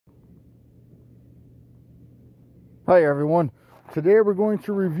Hi everyone, today we're going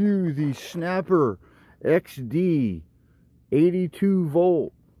to review the Snapper XD 82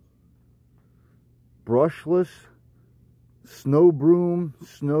 volt brushless snow broom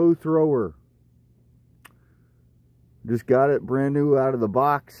snow thrower. Just got it brand new out of the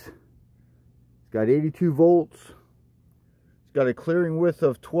box. It's got 82 volts. It's got a clearing width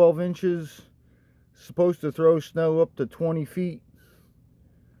of 12 inches. Supposed to throw snow up to 20 feet.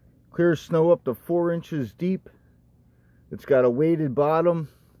 Clears snow up to 4 inches deep. It's got a weighted bottom.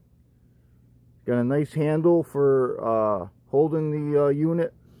 Got a nice handle for holding the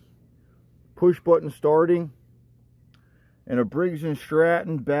unit. Push button starting. And a Briggs &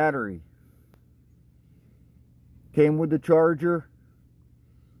 Stratton battery. Came with the charger.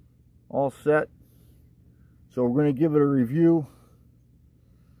 All set. So we're going to give it a review.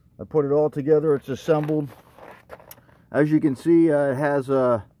 I put it all together. It's assembled. As you can see, it has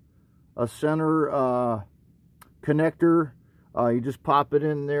a center connector. You just pop it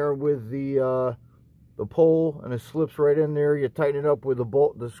in there with the pole, and it slips right in there. You tighten it up with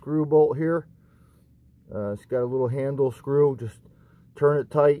the screw bolt here. It's got a little handle screw. Just turn it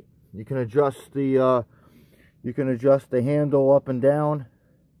tight. You can adjust the handle up and down.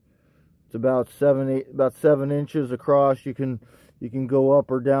 It's about 7 inches across. You can go up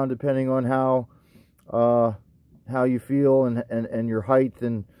or down depending on how you feel and your height.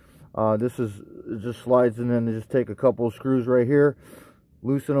 And this just slides in, and just take a couple of screws right here,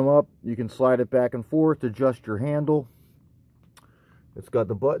 loosen them up. You can slide it back and forth, adjust your handle. It's got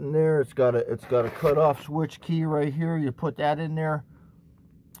the button there. It's got a cut-off switch key right here. You put that in there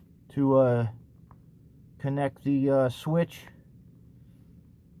to connect the switch.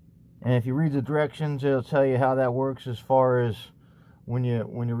 And if you read the directions, it'll tell you how that works as far as when you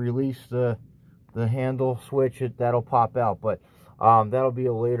release the handle switch, that'll pop out. But that'll be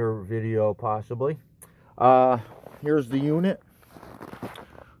a later video possibly. Here's the unit.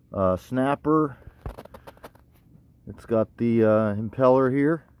 Snapper. It's got the impeller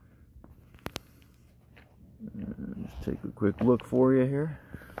here. Just take a quick look for you here.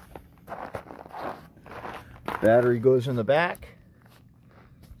 Battery goes in the back.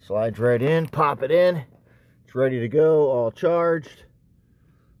 Slides right in, pop it in. It's ready to go, all charged.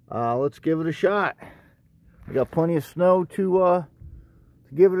 Let's give it a shot. We got plenty of snow to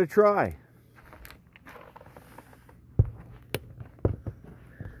give it a try.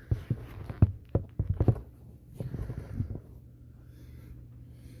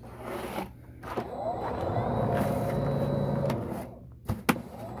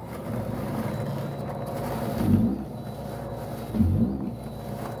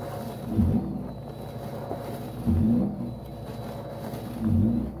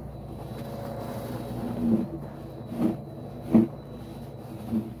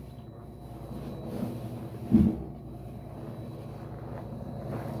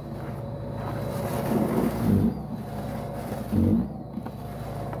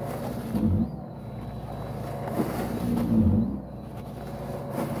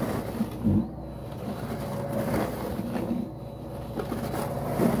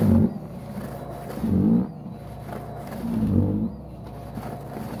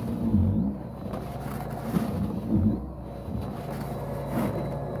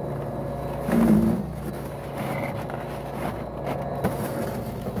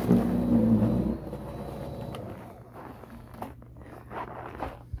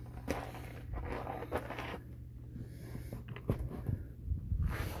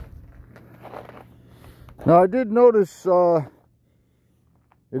 Now I did notice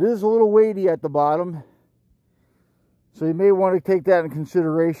it is a little weighty at the bottom, so you may want to take that in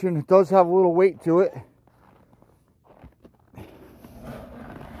consideration. It does have a little weight to it.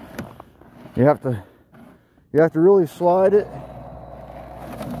 You have to really slide it,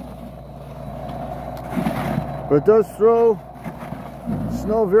 but it does throw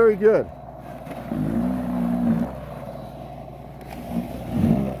snow very good.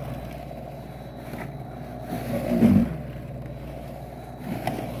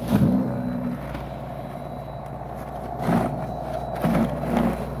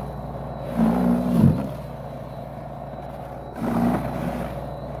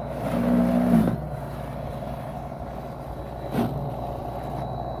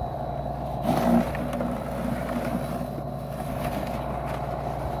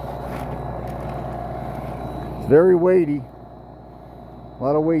 Very weighty, a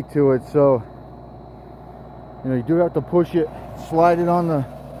lot of weight to it, so you do have to push it, slide it on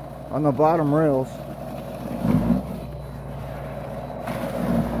the bottom rails.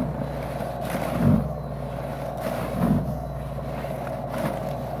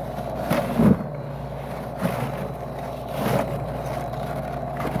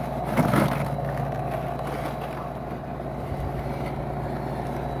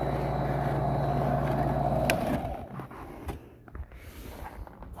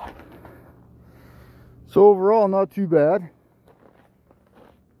 So overall, not too bad.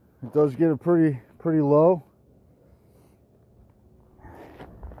 It does get a pretty low.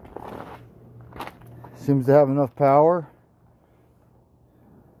 Seems to have enough power.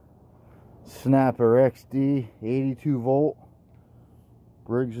 Snapper XD 82 volt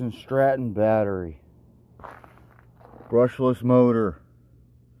Briggs & Stratton battery. Brushless motor.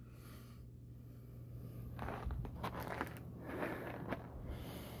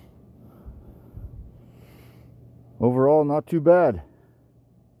 Overall, not too bad.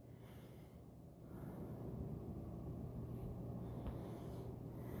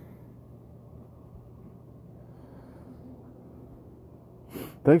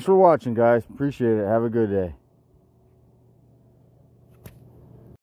 Thanks for watching, guys. Appreciate it. Have a good day.